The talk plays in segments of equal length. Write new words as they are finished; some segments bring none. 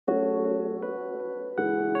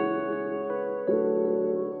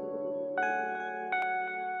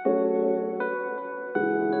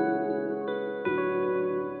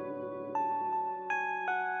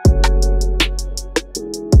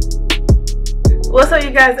What's up,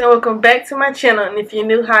 you guys, and welcome back to my channel. And if you're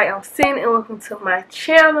new, hi, I'm Cinn, and welcome to my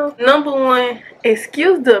channel. Number one,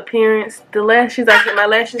 excuse the appearance, the lashes. I get my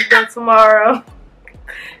lashes done tomorrow,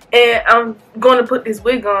 and I'm going to put this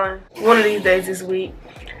wig on one of these days this week.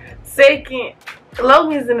 Second,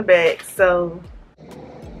 Logan's in the back, so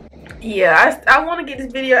yeah, I want to get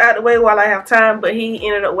this video out of the way while I have time, but he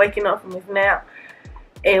ended up waking up from his nap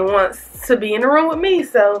and wants to be in the room with me,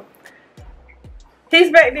 so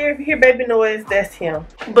he's back there. If you hear baby noise, that's him.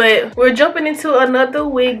 But we're jumping into another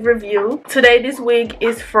wig review. Today, this wig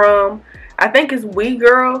is from, I think it's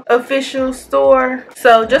Wigirl official store.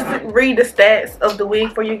 So just to read the stats of the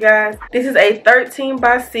wig for you guys. This is a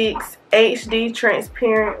 13x6 HD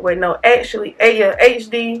transparent, wait no, actually,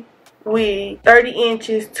 HD wig, 30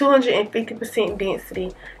 inches, 250%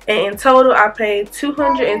 density. And in total, I paid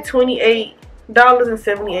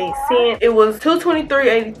 $228.78. It was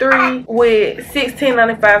 $223.83 with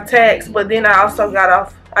 $16.95 tax, but then I also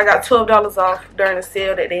got $12 off during the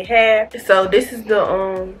sale that they had. So this is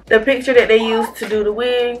the picture that they used to do the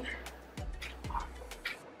wig.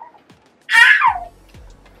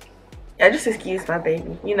 Yeah, just excuse my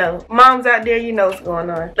baby. You know, moms out there, you know what's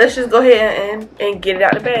going on. Let's just go ahead and get it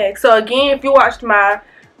out the bag. So again, if you watched my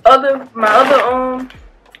other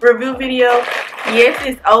review video, yes,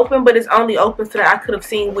 it's open, but it's only open so that I could have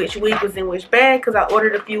seen which wig was in which bag, because I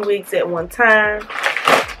ordered a few wigs at one time.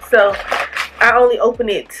 So I only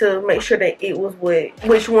opened it to make sure that it was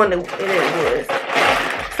which one it was.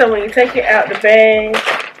 So when you take it out the bag,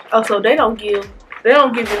 also they don't give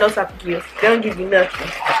you no type of gift. They don't give you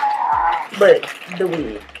nothing but the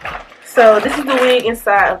wig. So this is the wig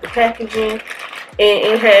inside of the packaging, and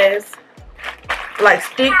it has like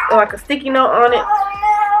a sticky note on it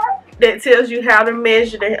that tells you how to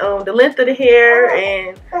measure the length of the hair,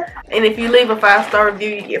 and if you leave a 5-star review,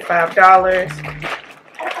 you get $5,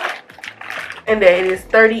 and that it is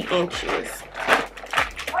 30 inches.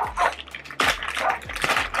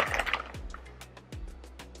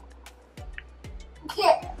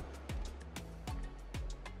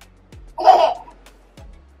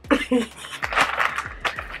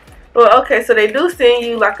 Well, okay, so they do send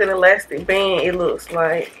you like an elastic band, it looks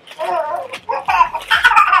like.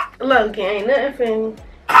 Look, ain't nothing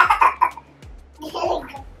for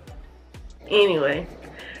me. Anyway,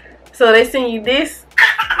 so they send you this.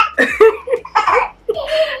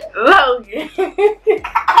 Logan.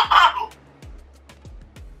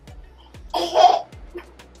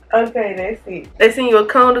 Okay, that's it. They send you a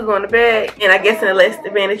cone to go in the bag, and I guess an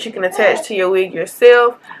elastic band that you can attach to your wig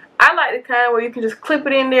yourself. I like the kind where you can just clip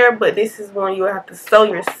it in there, but this is one you will have to sew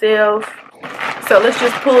yourself. So let's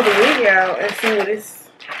just pull the wig out and see what it's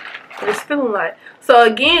feeling like. So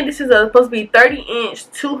again, this is supposed to be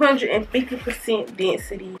 30-inch, 250%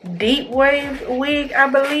 density Deepwave wig, I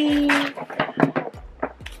believe.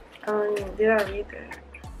 Did I read that?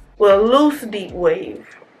 Well, loose Deepwave.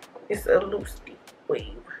 It's a loose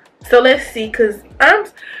Deepwave. So let's see, cause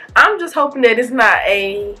I'm just hoping that it's not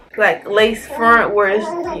a like lace front where it's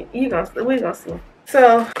we're gonna see.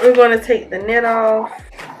 So we're gonna take the net off.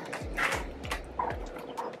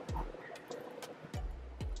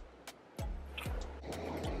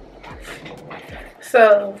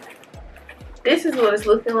 So this is what it's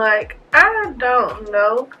looking like. I don't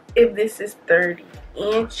know if this is 30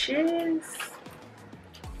 inches.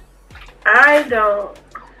 I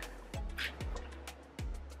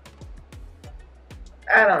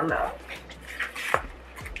don't know.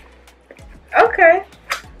 Okay.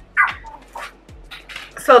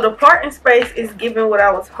 So the parting space is giving what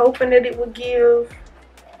I was hoping that it would give.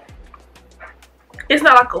 It's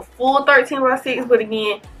not like a full 13x6, but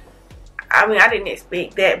again, I mean, I didn't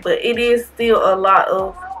expect that, but it is still a lot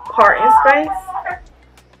of parting space.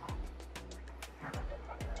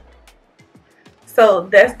 So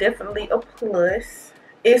that's definitely a plus.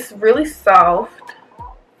 It's really soft.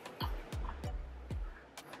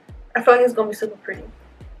 I feel like it's gonna be super pretty.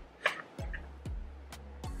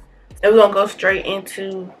 And we're gonna go straight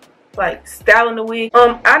into like styling the wig.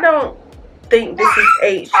 I don't think this is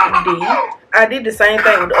HD. I did the same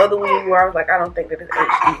thing with the other wig where I was like, I don't think that it's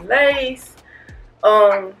HD lace.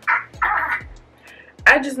 I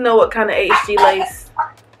just know what kind of HD lace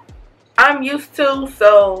I'm used to,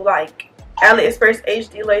 so like AliExpress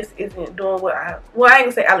HD lace isn't doing what I ain't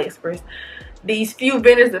gonna say AliExpress. These few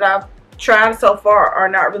vendors that I've tried so far are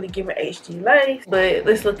not really giving HD lace. But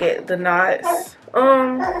let's look at the knots.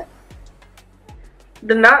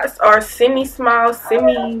 The knots are semi-small,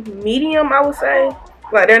 semi-medium, I would say.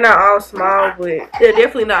 Like, they're not all small, but they're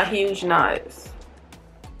definitely not huge knots.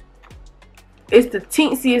 It's the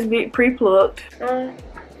teensiest bit pre-plucked.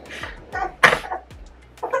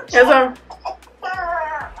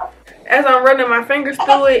 as I'm running my fingers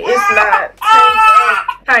through it, it's not tangled up.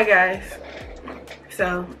 Hi guys.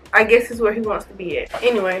 So I guess this is where he wants to be at.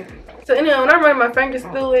 Anyway, when I'm running my fingers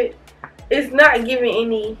through it, it's not giving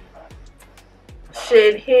any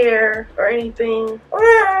shed hair or anything.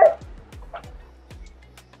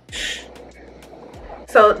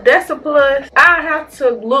 So that's a plus. I have to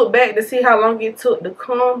look back to see how long it took to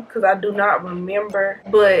comb because I do not remember.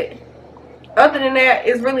 But other than that,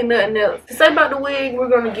 it's really nothing else to say about the wig. We're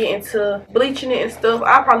going to get into bleaching it and stuff.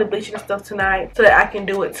 I'll probably bleach it and stuff tonight so that I can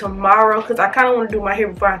do it tomorrow because I kind of want to do my hair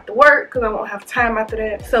before I have to work because I won't have time after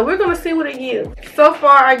that. So we're going to see what it gives. So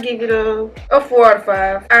far, I give it a 4 out of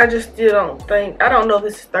 5. I just still don't think. I don't know if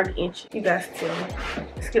this is 30 inches. You guys tell me.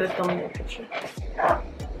 Let's get a thumbnail picture.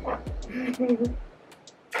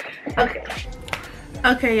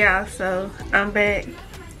 Okay, y'all. So I'm back.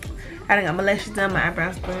 I done got my lashes done, my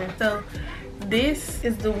eyebrows done. So this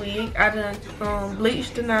is the wig. I done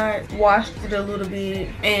bleached the knot, washed it a little bit,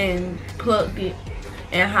 and plucked it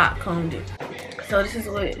and hot combed it. So this is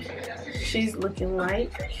what she's looking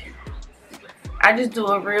like. I just do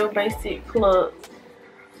a real basic pluck.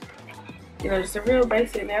 You know, just a real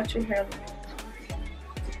basic natural hairline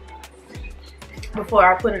before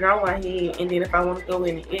I put it on my head, and then if I want to go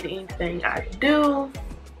in and edit anything, I do.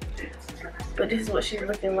 But this is what she's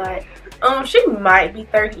looking like. She might be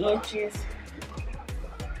 30 inches.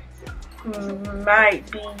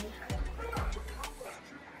 Might be.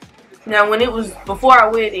 Now, when it was before I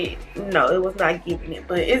wet it, no, it was not giving it,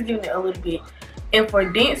 but it's giving it a little bit. And for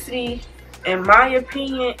density, in my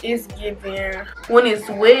opinion, it's giving, when it's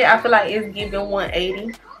wet, I feel like it's giving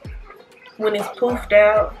 180. When it's poofed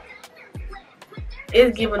out,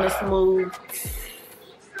 it's giving a smooth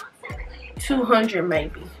 200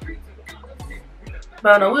 maybe.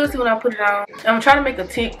 But I don't know, we'll see when I put it on. I'm trying to make a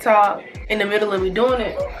TikTok in the middle of me doing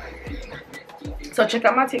it. So check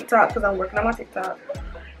out my TikTok because I'm working on my TikTok.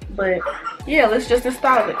 But yeah, let's just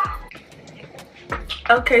install it.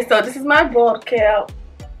 Okay, so this is my bald cap.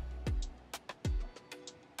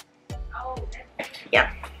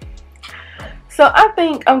 Yeah. So I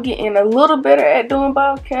think I'm getting a little better at doing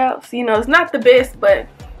bald caps. You know, it's not the best, but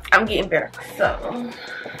I'm getting better. So,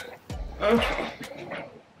 okay.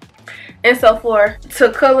 And so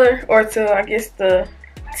to color, or to, I guess, to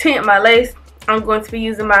tint my lace, I'm going to be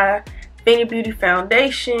using my Fenty Beauty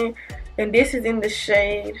foundation. And this is in the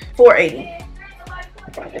shade 480.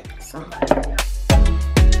 So.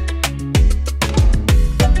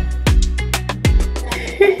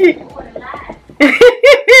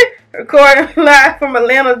 Recording live from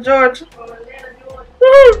Atlanta, Georgia.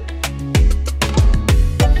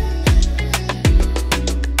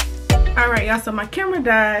 Alright, y'all, so my camera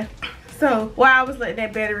died. So while I was letting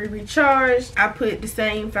that battery recharge, I put the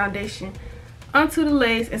same foundation onto the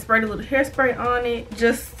lace and sprayed a little hairspray on it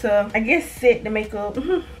just to, I guess, set the makeup.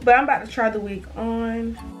 But I'm about to try the wig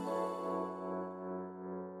on.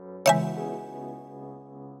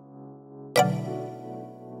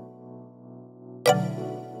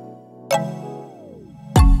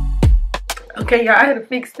 Okay, y'all, I had to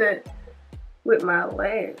fix that with my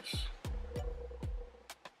lash.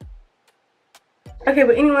 Okay,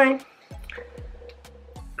 but anyway,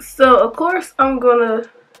 so of course I'm gonna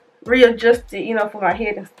readjust it, you know, for my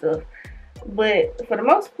head and stuff. But for the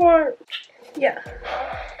most part, yeah,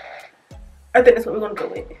 I think that's what we're gonna go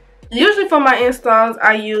with. Usually for my installs,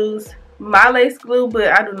 I use my lace glue, but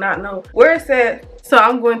I do not know where it's at. So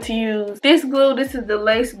I'm going to use this glue. This is the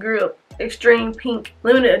Lace Grip Extreme Pink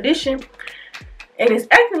Limited Edition. And it's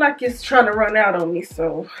acting like it's trying to run out on me,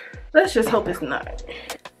 so let's just hope it's not.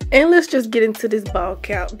 And let's just get into this bald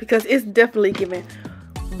cap because it's definitely giving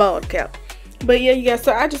bald cap. But yeah, you guys,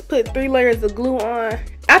 so I just put 3 layers of glue on.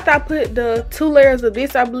 After I put the 2 layers of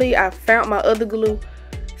this, I believe I found my other glue.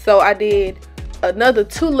 So I did another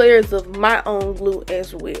 2 layers of my own glue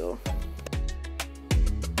as well.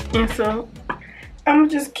 And so I'm gonna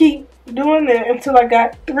just keep doing that until I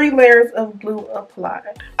got 3 layers of glue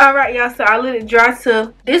applied. Alright, y'all, so I let it dry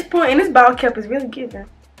to this point, and this bald cap is really giving.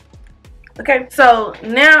 Okay, so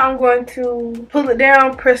now I'm going to pull it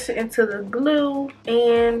down, press it into the glue,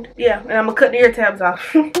 and yeah, and I'm gonna cut the ear tabs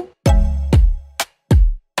off.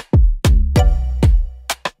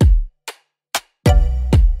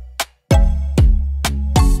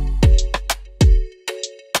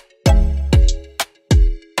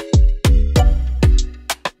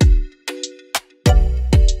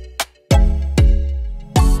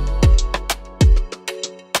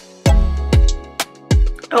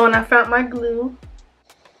 Oh, and I found my glue.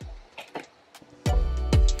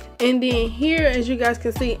 And then here, as you guys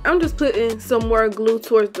can see, I'm just putting some more glue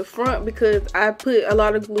towards the front because I put a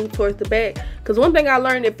lot of glue towards the back. Because one thing I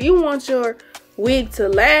learned, if you want your wig to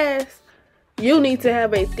last, you need to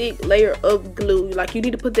have a thick layer of glue. Like, you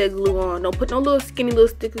need to put that glue on. Don't put no little skinny little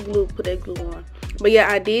stick of glue. Put that glue on. But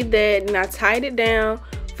yeah, I did that and I tied it down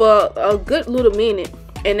for a good little minute.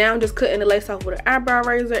 And now I'm just cutting the lace off with an eyebrow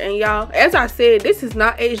razor. And y'all, as I said, this is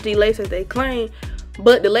not HD lace as they claim.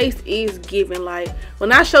 But the lace is giving. Like,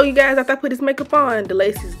 when I show you guys after I put this makeup on, the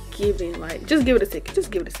lace is giving. Like, just give it a second.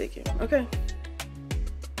 Just give it a second. Okay?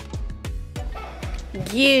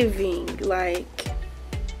 Giving. Like,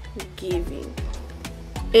 giving.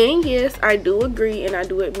 And yes, I do agree and I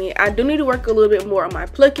do admit I do need to work a little bit more on my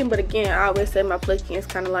plucking. But again, I always say my plucking is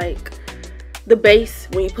kind of like the base.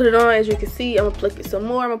 When you put it on, as you can see, I'm gonna pluck it some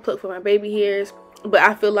more. I'm gonna pluck for my baby hairs. But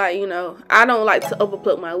I feel like, you know, I don't like to over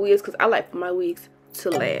pluck my wigs because I like for my wigs to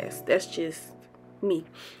last. That's just me.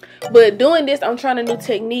 But doing this, I'm trying a new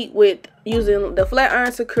technique with using the flat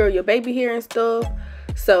iron to curl your baby hair and stuff.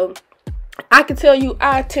 So I can tell you,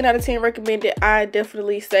 I 10 out of 10 recommend it. I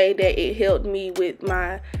definitely say that it helped me with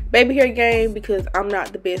my baby hair game because I'm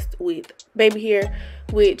not the best with baby hair,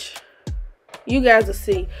 which you guys will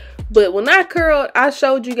see. But when I curled, I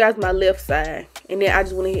showed you guys my left side, and then I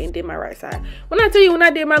just went ahead and did my right side. When I tell you, when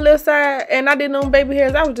I did my left side and I did on baby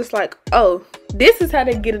hairs, I was just like, oh, this is how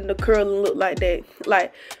they get in the curl and look like that.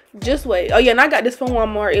 Like, just wait. Oh yeah, and I got this from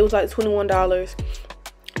Walmart. It was like $21.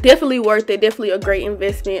 Definitely worth it. Definitely a great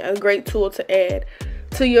investment, a great tool to add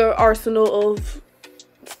to your arsenal of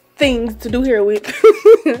things to do hair with.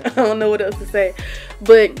 I don't know what else to say.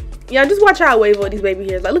 But yeah, just watch how I wave on these baby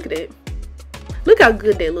hairs. Like, look at that. Look how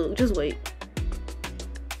good they look. Just wait.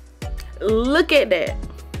 Look at that.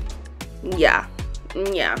 Yeah.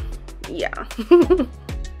 Yeah. Yeah.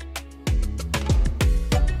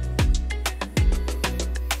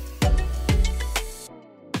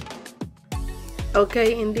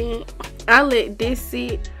 Okay, and then I let this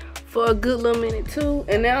sit for a good little minute too.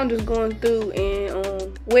 And now I'm just going through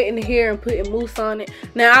and wetting the hair and putting mousse on it.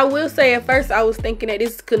 Now, I will say at first I was thinking that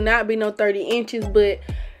this could not be no 30 inches. But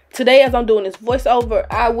today, as I'm doing this voiceover,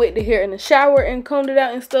 I wet the hair in the shower and combed it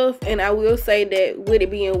out and stuff. And I will say that with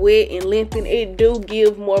it being wet and lengthened, it do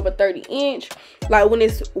give more of a 30 inch. Like, when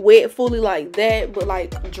it's wet fully like that, but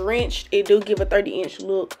like drenched, it do give a 30 inch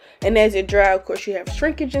look. And as it dry, of course, you have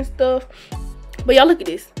shrinkage and stuff. But y'all, look at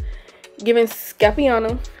this. Giving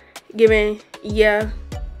Scapiano. Giving, yeah,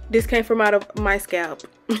 this came from out of my scalp.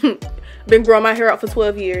 Been growing my hair out for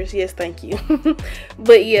 12 years. Yes, thank you.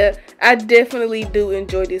 But yeah, I definitely do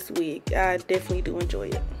enjoy this wig. I definitely do enjoy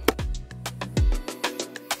it.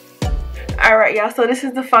 Alright, y'all. So this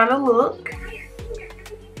is the final look.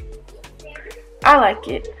 I like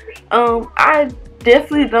it. I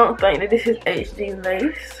definitely don't think that this is HD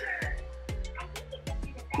lace.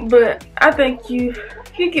 But I think you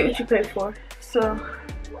get what you pay for. So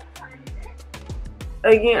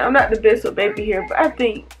again, I'm not the best with baby hair, but I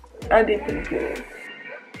think I did pretty good.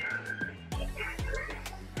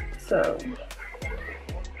 So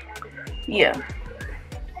yeah,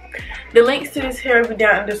 the links to this hair will be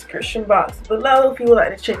down in the description box below if you would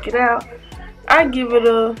like to check it out. I give it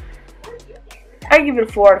a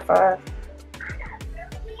 4 out of 5.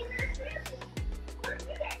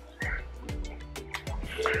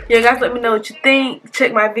 Yeah, guys, let me know what you think.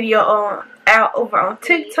 Check my video out over on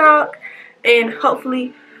TikTok. And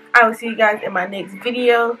hopefully, I will see you guys in my next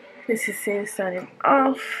video. This is Cinn signing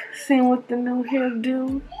off. Cinn with the new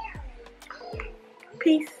hairdo.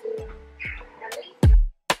 Peace.